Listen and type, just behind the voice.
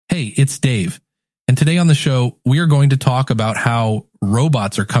Hey, it's Dave. And today on the show, we are going to talk about how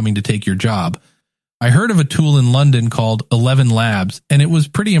robots are coming to take your job. I heard of a tool in London called 11 Labs, and it was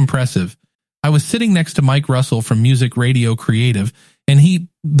pretty impressive. I was sitting next to Mike Russell from Music Radio Creative, and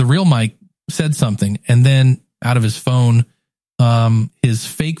the real Mike, said something, and then out of his phone, his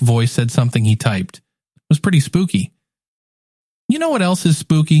fake voice said something he typed. It was pretty spooky. You know what else is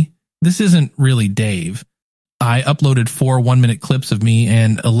spooky? This isn't really Dave. I uploaded 4 one-minute clips of me,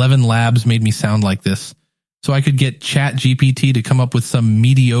 and 11 Labs made me sound like this, so I could get ChatGPT to come up with some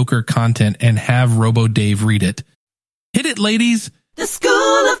mediocre content and have Robo Dave read it. Hit it, ladies! The School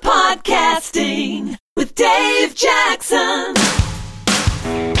of Podcasting with Dave Jackson.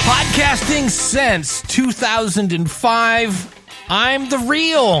 Podcasting since 2005. I'm the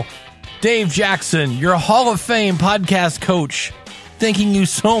real Dave Jackson, your Hall of Fame podcast coach. Thanking you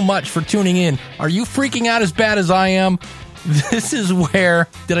so much for tuning in. Are you freaking out as bad as I am? This is where...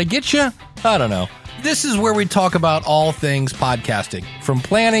 Did I get you? I don't know. This is where we talk about all things podcasting. From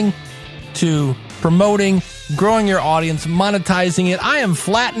planning to promoting, growing your audience, monetizing it. I am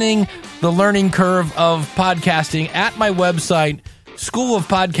flattening the learning curve of podcasting at my website,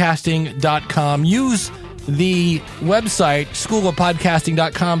 schoolofpodcasting.com. Use the website,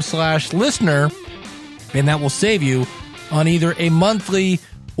 schoolofpodcasting.com/listener, and that will save you on either a monthly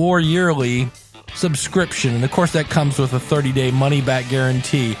or yearly subscription. And of course, that comes with a 30-day money-back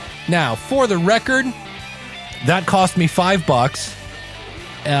guarantee. Now, for the record, that cost me $5.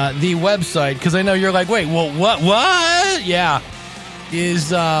 The website, because I know you're like, wait, well, what? Yeah,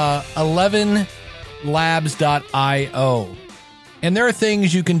 is 11labs.io. And there are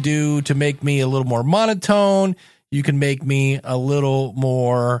things you can do to make me a little more monotone. You can make me a little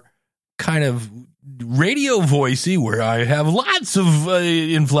more kind of radio voicey, where I have lots of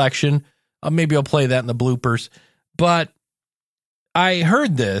inflection. Maybe I'll play that in the bloopers. But I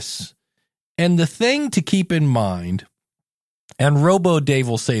heard this, and the thing to keep in mind, and Robo Dave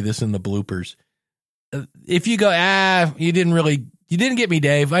will say this in the bloopers, if you go, you didn't get me,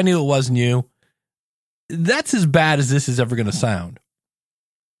 Dave. I knew it wasn't you. That's as bad as this is ever going to sound.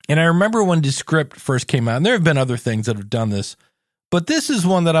 And I remember when Descript first came out, and there have been other things that have done this, but this is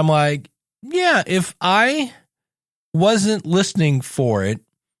one that I'm like, yeah, if I wasn't listening for it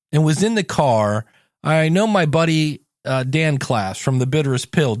and was in the car, I know my buddy Dan Class from The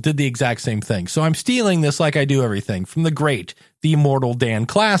Bitterest Pill did the exact same thing. So I'm stealing this like I do everything from the great, the immortal Dan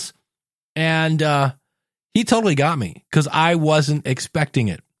Class. And he totally got me because I wasn't expecting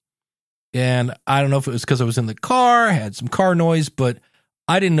it. And I don't know if it was because I was in the car, had some car noise, but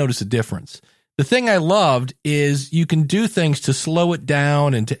I didn't notice a difference. The thing I loved is you can do things to slow it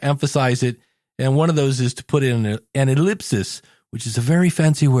down and to emphasize it. And one of those is to put in an ellipsis, which is a very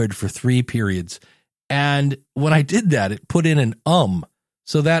fancy word for 3 periods. And when I did that, it put in an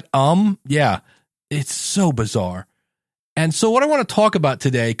So that yeah, it's so bizarre. And so what I want to talk about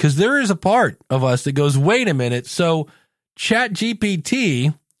today, because there is a part of us that goes, wait a minute. So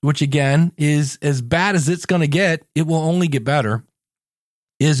ChatGPT, which again is as bad as it's going to get, it will only get better,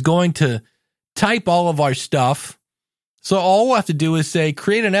 is going to type all of our stuff. So all we'll have to do is say,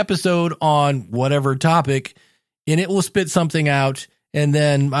 create an episode on whatever topic, and it will spit something out. And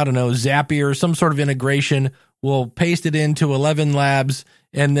then, I don't know, Zapier or some sort of integration will paste it into 11 Labs,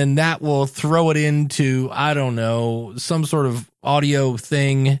 and then that will throw it into, I don't know, some sort of audio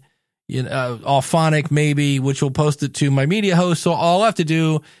thing, Auphonic maybe, which will post it to my media host. So all I have to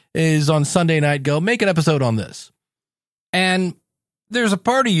do is on Sunday night go make an episode on this. And there's a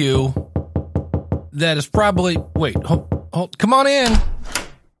part of you that is probably, wait, hold, come on in.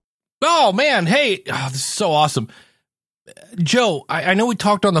 Oh, man, hey, this is so awesome. Joe, I know we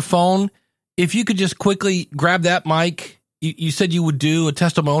talked on the phone. If you could just quickly grab that mic. You said you would do a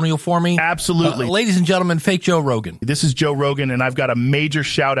testimonial for me. Absolutely. Ladies and gentlemen, fake Joe Rogan. This is Joe Rogan, and I've got a major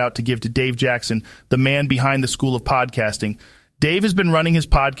shout out to give to Dave Jackson, the man behind the School of Podcasting. Dave has been running his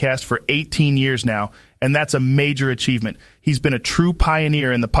podcast for 18 years now, and that's a major achievement. He's been a true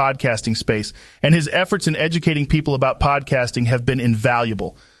pioneer in the podcasting space, and his efforts in educating people about podcasting have been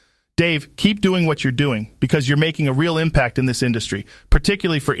invaluable. Dave, keep doing what you're doing because you're making a real impact in this industry,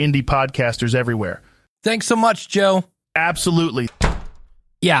 particularly for indie podcasters everywhere. Thanks so much, Joe. Absolutely.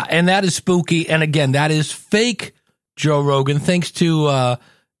 Yeah, and that is spooky. And again, that is fake Joe Rogan. Thanks to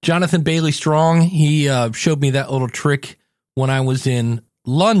Jonathan Bailey Strong. He showed me that little trick when I was in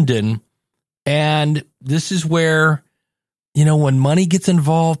London. And this is where, when money gets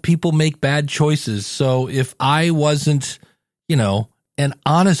involved, people make bad choices. So if I wasn't, an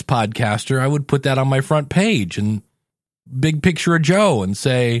honest podcaster, I would put that on my front page and big picture of Joe and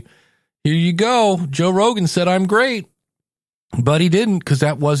say, here you go. Joe Rogan said I'm great. But he didn't, because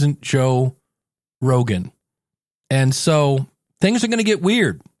that wasn't Joe Rogan. And so things are going to get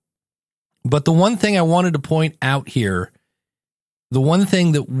weird. But the one thing I wanted to point out here, the one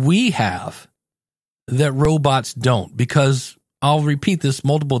thing that we have that robots don't, because I'll repeat this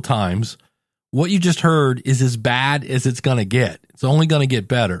multiple times, what you just heard is as bad as it's going to get. It's only going to get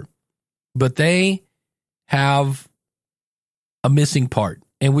better. But they have a missing part.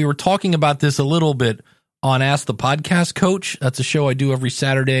 And we were talking about this a little bit on Ask the Podcast Coach. That's a show I do every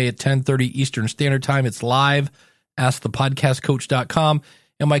Saturday at 10:30 Eastern Standard Time. It's live, askthepodcastcoach.com.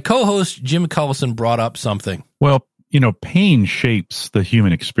 And my co-host, Jim Collison, brought up something. Well, pain shapes the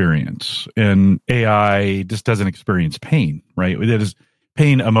human experience, and AI just doesn't experience pain, right? It is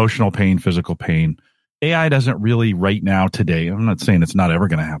pain, emotional pain, physical pain. AI doesn't really right now today, I'm not saying it's not ever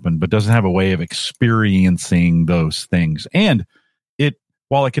going to happen, but doesn't have a way of experiencing those things. And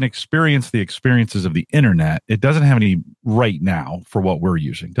while it can experience the experiences of the internet, it doesn't have any right now for what we're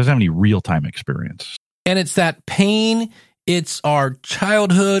using. It doesn't have any real-time experience. And it's that pain, it's our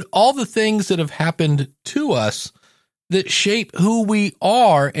childhood, all the things that have happened to us that shape who we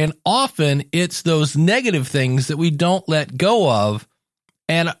are. And often it's those negative things that we don't let go of.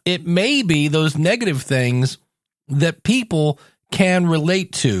 And it may be those negative things that people can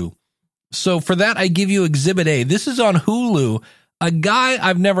relate to. So for that, I give you Exhibit A. This is on Hulu. A guy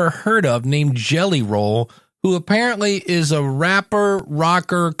I've never heard of named Jelly Roll, who apparently is a rapper,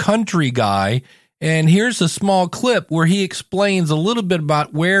 rocker, country guy. And here's a small clip where he explains a little bit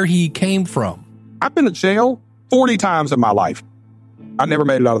about where he came from. I've been to jail 40 times in my life. I never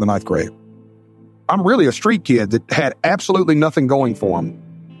made it out of the 9th grade. I'm really a street kid that had absolutely nothing going for him.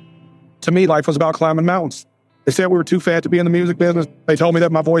 To me, life was about climbing mountains. They said we were too fat to be in the music business. They told me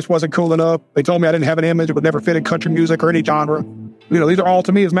that my voice wasn't cool enough. They told me I didn't have an image that would never fit in country music or any genre. These are all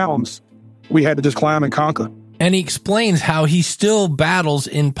to me as mountains. We had to just climb and conquer. And he explains how he still battles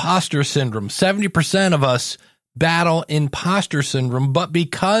imposter syndrome. 70% of us battle imposter syndrome, but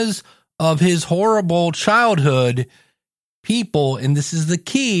because of his horrible childhood, people, and this is the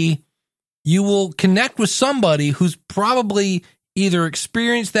key, you will connect with somebody who's probably either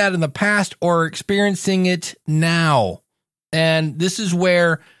experienced that in the past or experiencing it now. And this is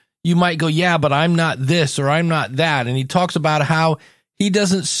where you might go, yeah, but I'm not this or I'm not that. And he talks about how he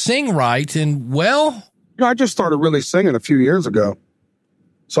doesn't sing right. And well, I just started really singing a few years ago.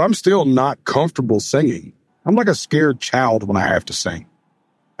 So I'm still not comfortable singing. I'm like a scared child when I have to sing.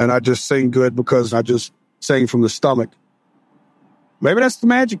 And I just sing good because I just sing from the stomach. Maybe that's the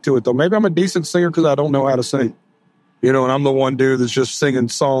magic to it, though. Maybe I'm a decent singer because I don't know how to sing. And I'm the one dude that's just singing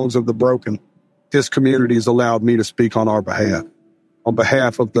songs of the broken. This community has allowed me to speak on our behalf. On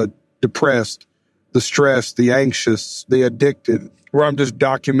behalf of the depressed, the stressed, the anxious, the addicted, where I'm just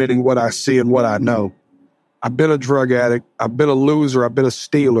documenting what I see and what I know. I've been a drug addict. I've been a loser. I've been a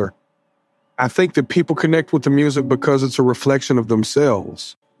stealer. I think that people connect with the music because it's a reflection of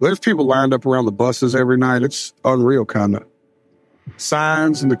themselves. There's people lined up around the buses every night. It's unreal, kind of.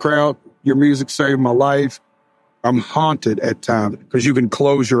 Signs in the crowd, your music saved my life. I'm haunted at times because you can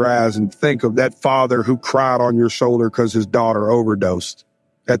close your eyes and think of that father who cried on your shoulder because his daughter overdosed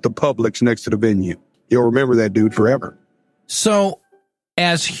at the Publix next to the venue. You'll remember that dude forever. So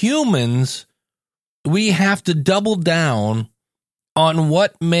as humans, we have to double down on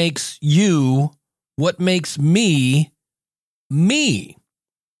what makes you, what makes me, me.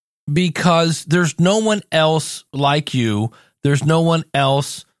 Because there's no one else like you. There's no one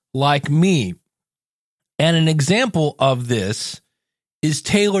else like me. And an example of this is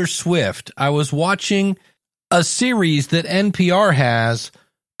Taylor Swift. I was watching a series that NPR has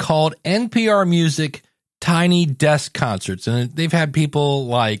called NPR Music Tiny Desk Concerts. And they've had people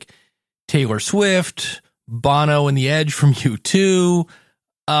like Taylor Swift, Bono and the Edge from U2,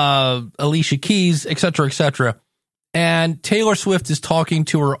 Alicia Keys, etc., etc. And Taylor Swift is talking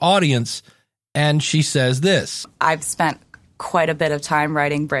to her audience, and she says this. I've spent quite a bit of time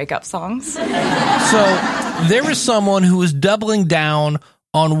writing breakup songs. So there is someone who is doubling down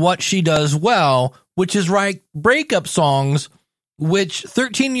on what she does well, which is write breakup songs, which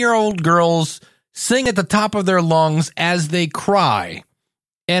 13-year-old girls sing at the top of their lungs as they cry.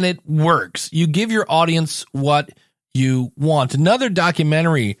 And it works. You give your audience what you want. Another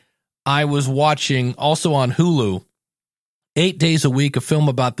documentary I was watching, also on Hulu, 8 days a week, a film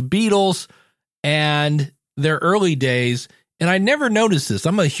about the Beatles and their early days. And I never noticed this.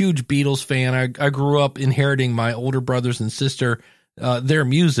 I'm a huge Beatles fan. I grew up inheriting my older brothers and sister, their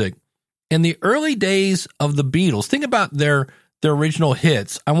music. In the early days of the Beatles, think about their original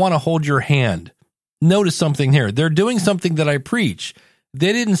hits. I Want to Hold Your Hand. Notice something here. They're doing something that I preach.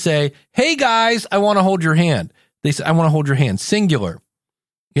 They didn't say, hey guys, I want to hold your hand. They say, I want to hold your hand, singular.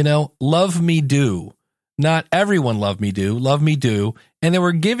 Love me do. Not everyone love me do. And they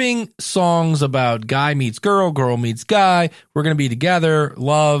were giving songs about guy meets girl, girl meets guy. We're going to be together,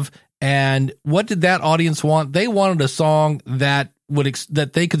 love. And what did that audience want? They wanted a song that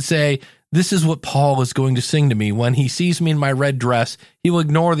that they could say, this is what Paul is going to sing to me. When he sees me in my red dress, he will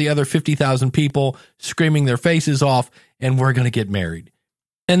ignore the other 50,000 people screaming their faces off, and we're going to get married.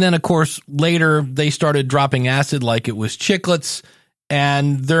 And then, of course, later they started dropping acid like it was Chiclets,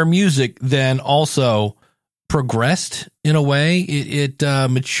 and their music then also progressed in a way. It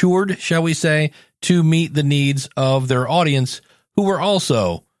matured, shall we say, to meet the needs of their audience, who were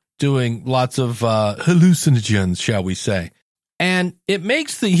also doing lots of hallucinogens, shall we say. And it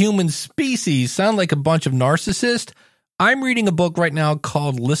makes the human species sound like a bunch of narcissists. I'm reading a book right now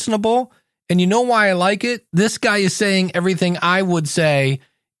called Listenable, and you know why I like it? This guy is saying everything I would say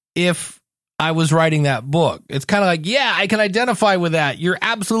if I was writing that book. It's kind of like, yeah, I can identify with that. You're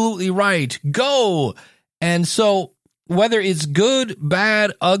absolutely right. Go. And so whether it's good,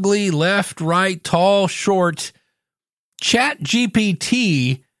 bad, ugly, left, right, tall, short,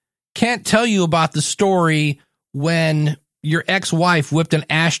 ChatGPT can't tell you about the story when your ex-wife whipped an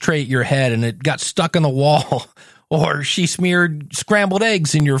ashtray at your head and it got stuck on the wall, or she smeared scrambled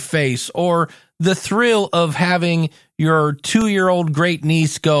eggs in your face, or the thrill of having your 2-year-old great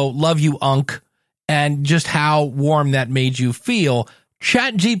niece go, love you, Unc, and just how warm that made you feel.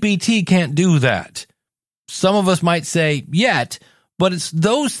 ChatGPT can't do that. Some of us might say yet, but it's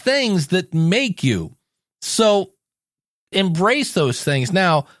those things that make you. So embrace those things.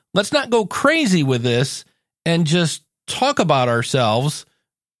 Now, let's not go crazy with this and just talk about ourselves.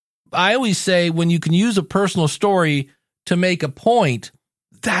 I always say when you can use a personal story to make a point,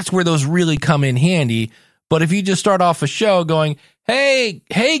 that's where those really come in handy. But if you just start off a show going, hey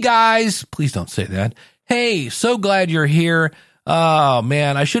guys, please don't say that. Hey, so glad you're here. Oh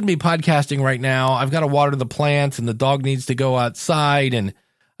man, I shouldn't be podcasting right now. I've got to water the plants and the dog needs to go outside. And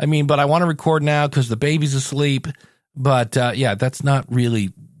but I want to record now because the baby's asleep. But yeah, that's not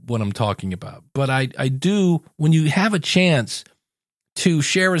really what I'm talking about. But I do, when you have a chance to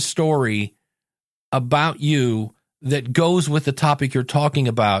share a story about you that goes with the topic you're talking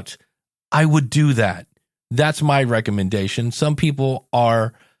about, I would do that. That's my recommendation. Some people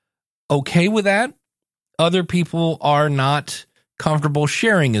are okay with that. Other people are not comfortable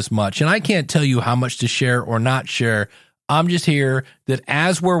sharing as much. And I can't tell you how much to share or not share. I'm just here that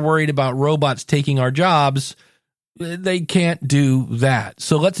as we're worried about robots taking our jobs, they can't do that.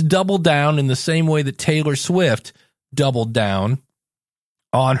 So let's double down in the same way that Taylor Swift doubled down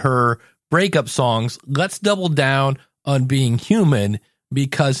on her breakup songs. Let's double down on being human,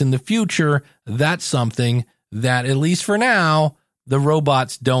 because in the future, that's something that, at least for now, the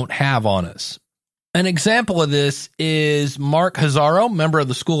robots don't have on us. An example of this is Mark Hazaro, member of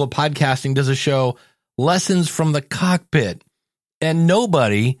the School of Podcasting, does a show, Lessons from the Cockpit. And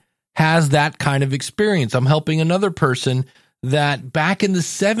nobody has that kind of experience. I'm helping another person that back in the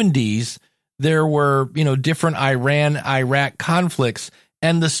 70s, there were, different Iran-Iraq conflicts,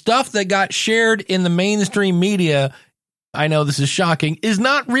 and the stuff that got shared in the mainstream media, I know this is shocking, is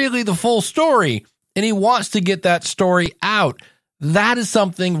not really the full story. And he wants to get that story out. That is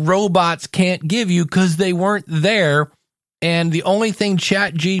something robots can't give you because they weren't there. And the only thing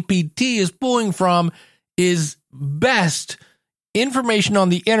ChatGPT is pulling from is best information on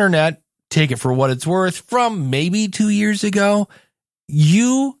the internet, take it for what it's worth, from maybe 2 years ago.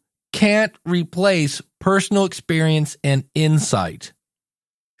 You can't replace personal experience and insight.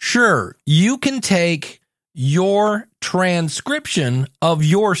 Sure, you can take your transcription of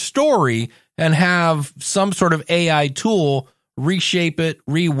your story and have some sort of AI tool reshape it,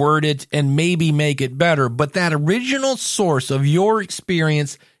 reword it, and maybe make it better. But that original source of your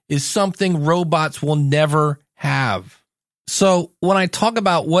experience is something robots will never have. So when I talk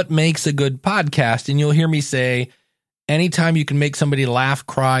about what makes a good podcast, and you'll hear me say, anytime you can make somebody laugh,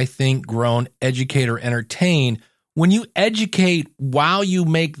 cry, think, groan, educate, or entertain, when you educate while you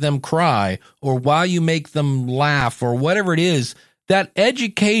make them cry or while you make them laugh or whatever it is, that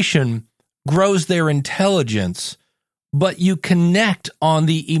education grows their intelligence, but you connect on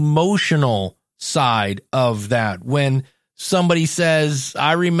the emotional side of that. When somebody says,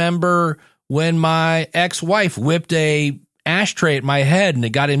 I remember when my ex-wife whipped a ashtray at my head and it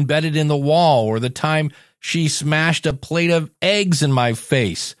got embedded in the wall, or the time she smashed a plate of eggs in my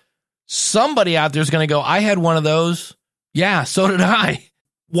face. Somebody out there is going to go, I had one of those. Yeah, so did I.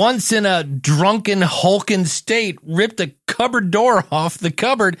 Once in a drunken, hulking state, ripped a cupboard door off the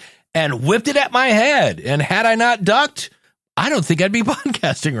cupboard and whipped it at my head. And had I not ducked, I don't think I'd be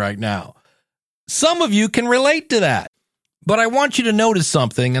podcasting right now. Some of you can relate to that. But I want you to notice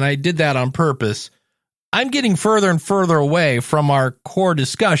something, and I did that on purpose. I'm getting further and further away from our core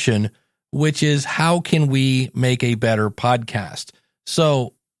discussion, which is how can we make a better podcast?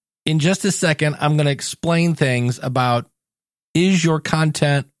 So in just a second, I'm going to explain things about, is your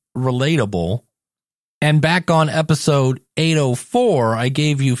content relatable? And back on episode 804, I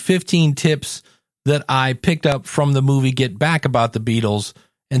gave you 15 tips that I picked up from the movie Get Back about the Beatles.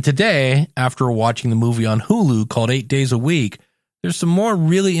 And today, after watching the movie on Hulu called 8 Days a Week, there's some more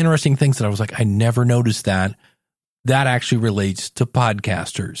really interesting things that I was like, I never noticed that. That actually relates to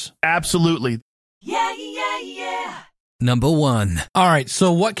podcasters. Absolutely. Yeah, yeah, yeah. Number 1. All right,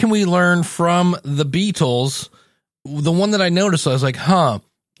 so what can we learn from the Beatles? The one that I noticed, I was like,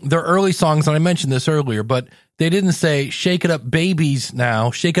 their early songs, and I mentioned this earlier, but they didn't say, shake it up babies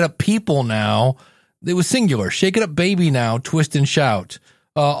now, shake it up people now. It was singular. Shake it up baby now, twist and shout.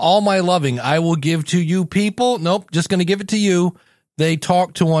 All my loving, I will give to you people. Nope, just going to give it to you. They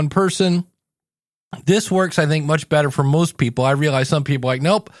talk to one person. This works, I think, much better for most people. I realize some people are like,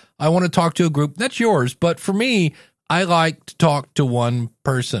 nope, I want to talk to a group. That's yours. But for me, I like to talk to one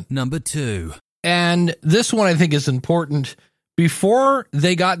person. Number 2. And this one I think is important. Before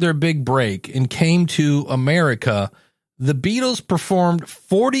they got their big break and came to America, the Beatles performed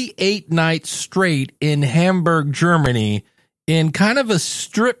 48 nights straight in Hamburg, Germany, in kind of a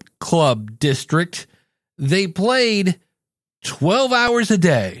strip club district. They played 12 hours a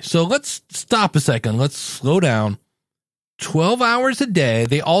day. So let's stop a second. Let's slow down. 12 hours a day.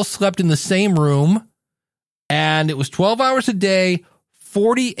 They all slept in the same room. And it was 12 hours a day,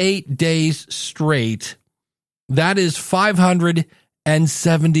 48 days straight. That is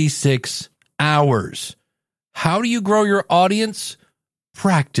 576 hours. How do you grow your audience?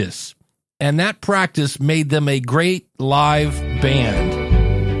 Practice. And that practice made them a great live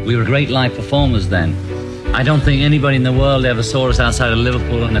band. We were great live performers then. I don't think anybody in the world ever saw us outside of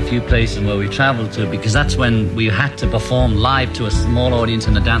Liverpool and a few places where we traveled to, because that's when we had to perform live to a small audience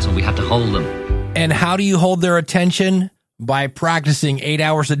in the dance hall. We had to hold them. And how do you hold their attention? By practicing 8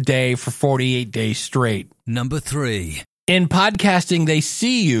 hours a day for 48 days straight. Number 3. In podcasting, they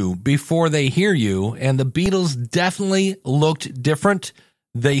see you before they hear you, and the Beatles definitely looked different.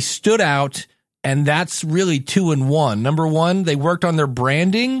 They stood out, and that's really 2 in 1. Number 1, they worked on their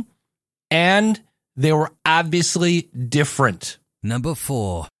branding, and they were obviously different. Number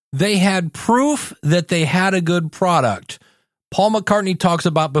 4. They had proof that they had a good product. Paul McCartney talks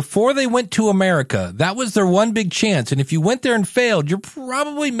about before they went to America, that was their one big chance. And if you went there and failed, you're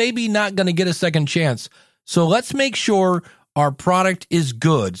probably maybe not going to get a second chance. So let's make sure our product is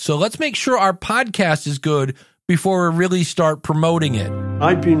good. So let's make sure our podcast is good before we really start promoting it.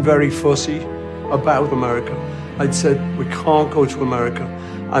 I'd been very fussy about America. I'd said, we can't go to America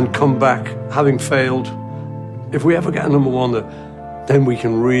and come back having failed. If we ever get a number 1, then we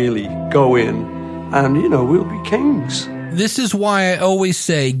can really go in and, we'll be kings. This is why I always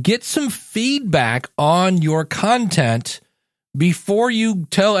say, get some feedback on your content before you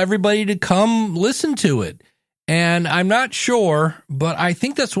tell everybody to come listen to it. And I'm not sure, but I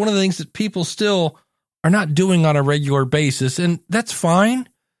think that's one of the things that people still are not doing on a regular basis. And that's fine.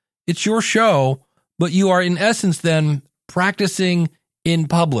 It's your show, but you are in essence then practicing in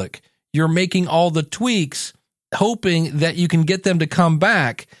public. You're making all the tweaks, hoping that you can get them to come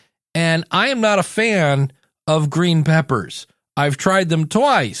back. And I am not a fan of green peppers. I've tried them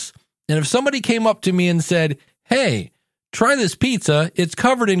twice. And if somebody came up to me and said, hey, try this pizza, it's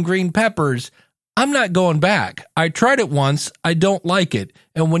covered in green peppers, I'm not going back. I tried it once, I don't like it.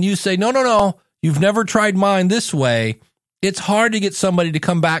 And when you say, no, you've never tried mine this way, it's hard to get somebody to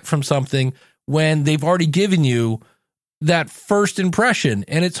come back from something when they've already given you that first impression.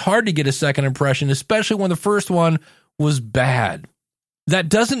 And it's hard to get a second impression, especially when the first one was bad. That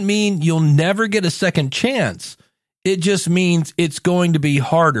doesn't mean you'll never get a second chance. It just means it's going to be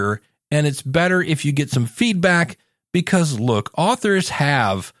harder, and it's better if you get some feedback because, look, authors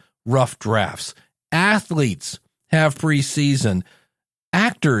have rough drafts. Athletes have preseason.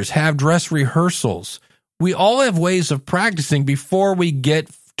 Actors have dress rehearsals. We all have ways of practicing before we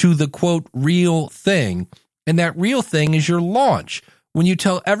get to the, quote, real thing. And that real thing is your launch. When you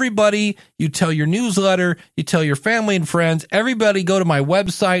tell everybody, you tell your newsletter, you tell your family and friends, everybody go to my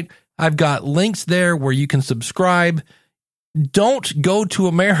website. I've got links there where you can subscribe. Don't go to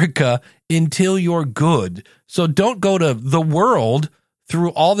America until you're good. So don't go to the world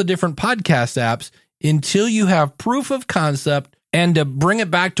through all the different podcast apps until you have proof of concept. And to bring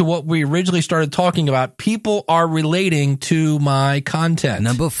it back to what we originally started talking about, people are relating to my content.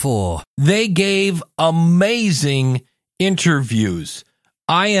 Number 4. They gave amazing interviews.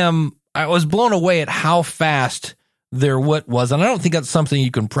 I am I was blown away at how fast their wit was. And I don't think that's something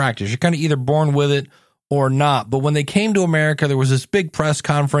you can practice. You're kind of either born with it or not. But when they came to America, there was this big press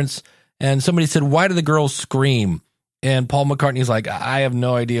conference and somebody said, "Why do the girls scream?" And Paul McCartney's like, "I have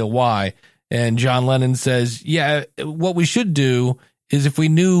no idea why." And John Lennon says, "Yeah, what we should do is if we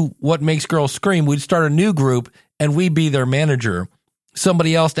knew what makes girls scream, we'd start a new group and we'd be their manager."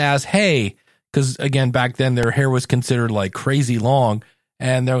 Somebody else asked, "Hey," because again, back then their hair was considered like crazy long.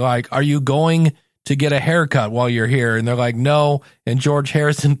 And they're like, "Are you going to get a haircut while you're here?" And they're like, "No." And George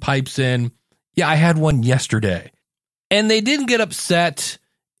Harrison pipes in, "Yeah, I had one yesterday." And they didn't get upset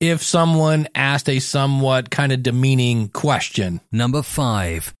if someone asked a somewhat kind of demeaning question. Number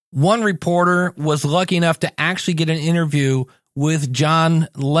 5. One reporter was lucky enough to actually get an interview with John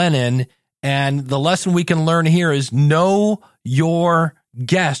Lennon. And the lesson we can learn here is know your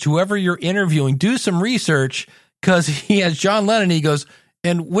guest, whoever you're interviewing. Do some research, because he has John Lennon. He goes,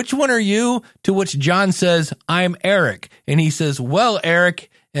 "And which one are you?" To which John says, "I'm Eric." And he says, "Well,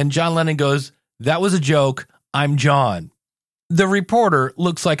 Eric." And John Lennon goes, "That was a joke. I'm John." The reporter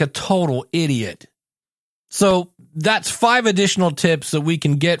looks like a total idiot. So that's 5 additional tips that we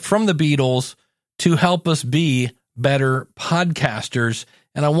can get from the Beatles to help us be better podcasters.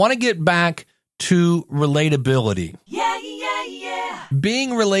 And I want to get back to relatability. Yeah. Being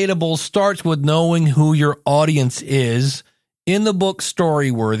relatable starts with knowing who your audience is. In the book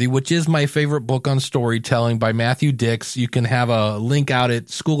Storyworthy, which is my favorite book on storytelling by Matthew Dix, you can have a link out at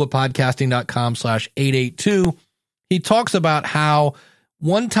schoolofpodcasting.com/882. He talks about how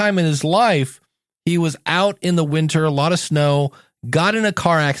one time in his life, he was out in the winter, a lot of snow, got in a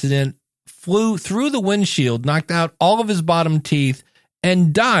car accident, flew through the windshield, knocked out all of his bottom teeth,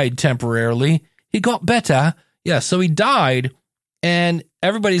 and died temporarily. He got better. Yeah, so he died, and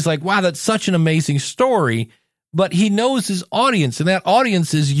everybody's like, "Wow, that's such an amazing story." But he knows his audience, and that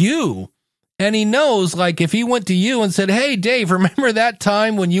audience is you. And he knows, like, if he went to you and said, "Hey, Dave, remember that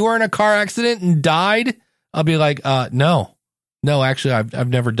time when you were in a car accident and died?" I'll be like, no, actually, I've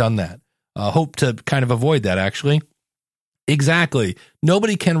never done that. Hope to kind of avoid that, actually. Exactly.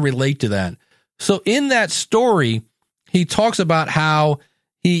 Nobody can relate to that. So in that story, he talks about how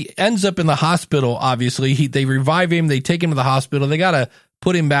he ends up in the hospital, obviously. They revive him. They take him to the hospital. They got to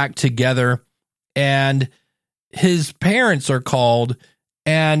put him back together. And his parents are called,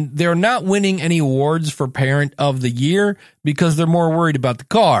 and they're not winning any awards for Parent of the Year because they're more worried about the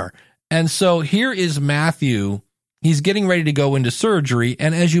car. And so here is Matthew. He's getting ready to go into surgery.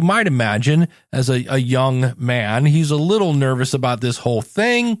 And as you might imagine, as a young man, he's a little nervous about this whole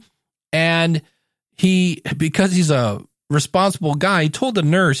thing. And because he's a responsible guy, he told the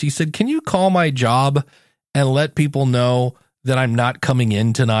nurse, he said, "Can you call my job and let people know that I'm not coming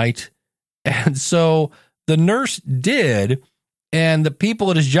in tonight?" And so the nurse did. And the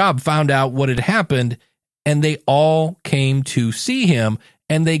people at his job found out what had happened. And they all came to see him.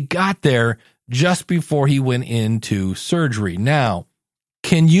 And they got there just before he went into surgery. Now,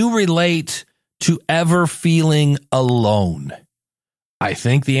 can you relate to ever feeling alone? I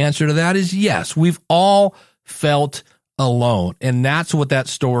think the answer to that is yes. We've all felt alone. And that's what that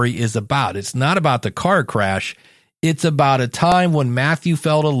story is about. It's not about the car crash. It's about a time when Matthew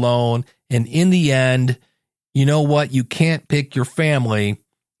felt alone. And in the end, you know what? You can't pick your family,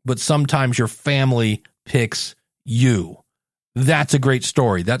 but sometimes your family picks you. That's a great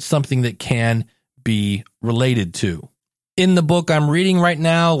story. That's something that can be related to. In the book I'm reading right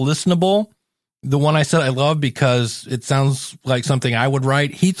now, Listenable, the one I said I love because it sounds like something I would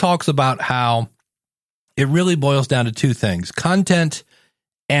write, he talks about how it really boils down to 2 things, content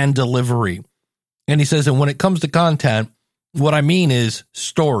and delivery. And he says, and when it comes to content, what I mean is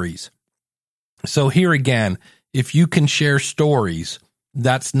stories. So here again, if you can share stories,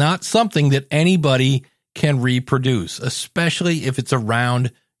 that's not something that anybody can reproduce, especially if it's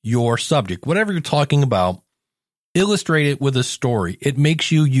around your subject. Whatever you're talking about, illustrate it with a story. It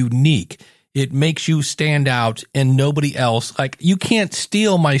makes you unique. It makes you stand out and nobody else. Like, you can't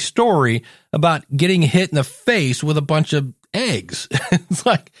steal my story about getting hit in the face with a bunch of eggs. It's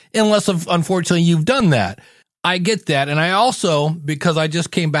like, unless unfortunately you've done that. I get that. And I also, because I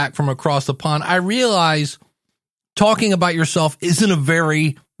just came back from across the pond, I realize talking about yourself isn't a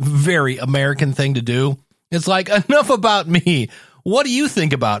very, very American thing to do. It's like, enough about me. What do you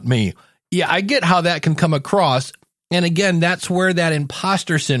think about me? Yeah, I get how that can come across. And again, that's where that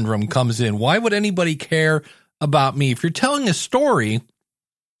imposter syndrome comes in. Why would anybody care about me? If you're telling a story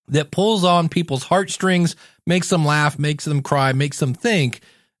that pulls on people's heartstrings, makes them laugh, makes them cry, makes them think,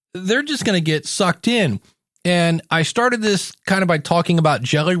 they're just going to get sucked in. And I started this kind of by talking about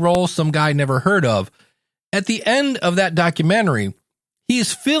Jelly Roll, some guy never heard of. At the end of that documentary, He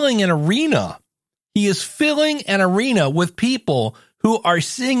is filling an arena. He is filling an arena with people who are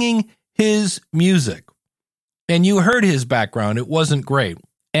singing his music. And you heard his background. It wasn't great.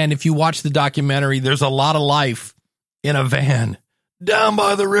 And if you watch the documentary, there's a lot of life in a van down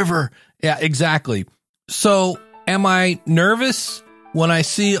by the river. Yeah, exactly. So am I nervous when I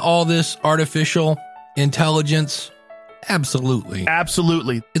see all this artificial intelligence? Absolutely.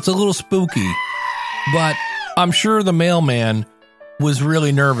 Absolutely. It's a little spooky, but I'm sure the mailman was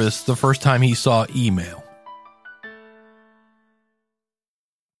really nervous the first time he saw email.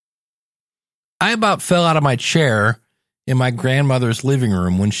 I about fell out of my chair in my grandmother's living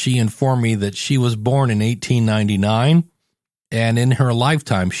room when she informed me that she was born in 1899, and in her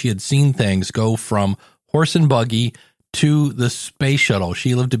lifetime she had seen things go from horse and buggy to the space shuttle.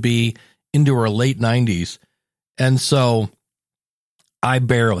 She lived to be into her late 90s. And so I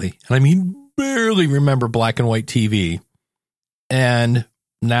barely remember black and white TV. And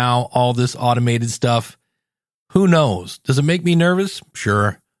now all this automated stuff, who knows? Does it make me nervous?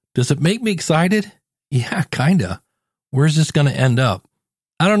 Sure. Does it make me excited? Yeah, kind of. Where's this going to end up?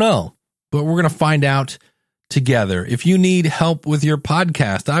 I don't know, but we're going to find out together. If you need help with your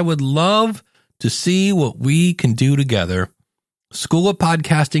podcast, I would love to see what we can do together.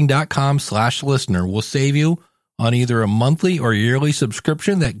 Schoolofpodcasting.com/listener will save you on either a monthly or yearly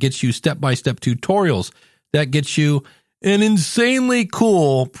subscription that gets you step-by-step tutorials, that gets you an insanely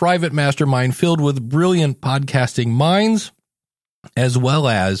cool private mastermind filled with brilliant podcasting minds, as well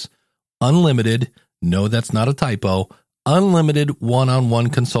as unlimited, no, that's not a typo, unlimited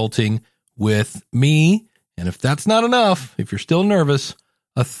one-on-one consulting with me. And if that's not enough, if you're still nervous,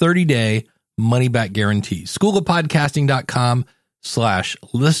 a 30-day money-back guarantee.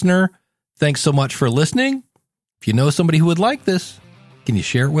 Schoolofpodcasting.com/listener. Thanks so much for listening. If you know somebody who would like this, can you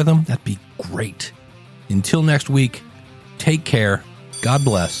share it with them? That'd be great. Until next week, take care. God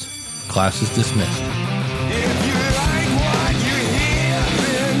bless. Class is dismissed.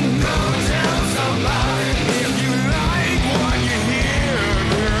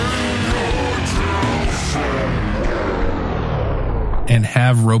 And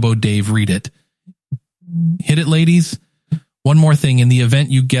have Robo Dave read it. Hit it, ladies. One more thing. In the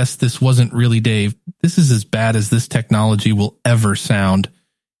event you guessed this wasn't really Dave, this is as bad as this technology will ever sound.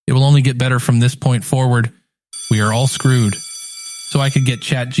 It will only get better from this point forward. We are all screwed. So I could get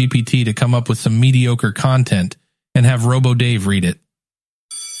ChatGPT to come up with some mediocre content and have Robo Dave read it.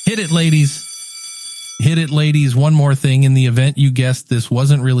 Hit it, ladies. Hit it, ladies. One more thing. In the event you guessed this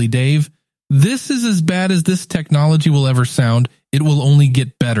wasn't really Dave, this is as bad as this technology will ever sound. It will only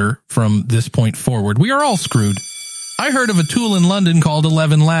get better from this point forward. We are all screwed. I heard of a tool in London called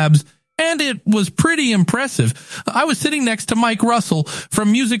 11 Labs, and it was pretty impressive. I was sitting next to Mike Russell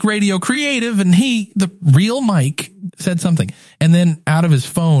from Music Radio Creative, and the real Mike, said something. And then out of his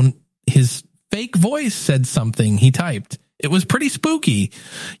phone, his fake voice said something he typed. It was pretty spooky.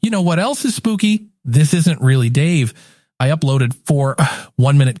 You know what else is spooky? This isn't really Dave. I uploaded 4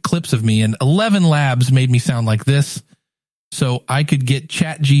 1-minute clips of me, and 11 Labs made me sound like this. So I could get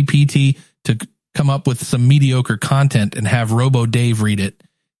ChatGPT to come up with some mediocre content and have Robo Dave read it.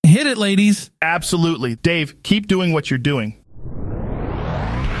 Hit it, ladies. Absolutely. Dave, keep doing what you're doing.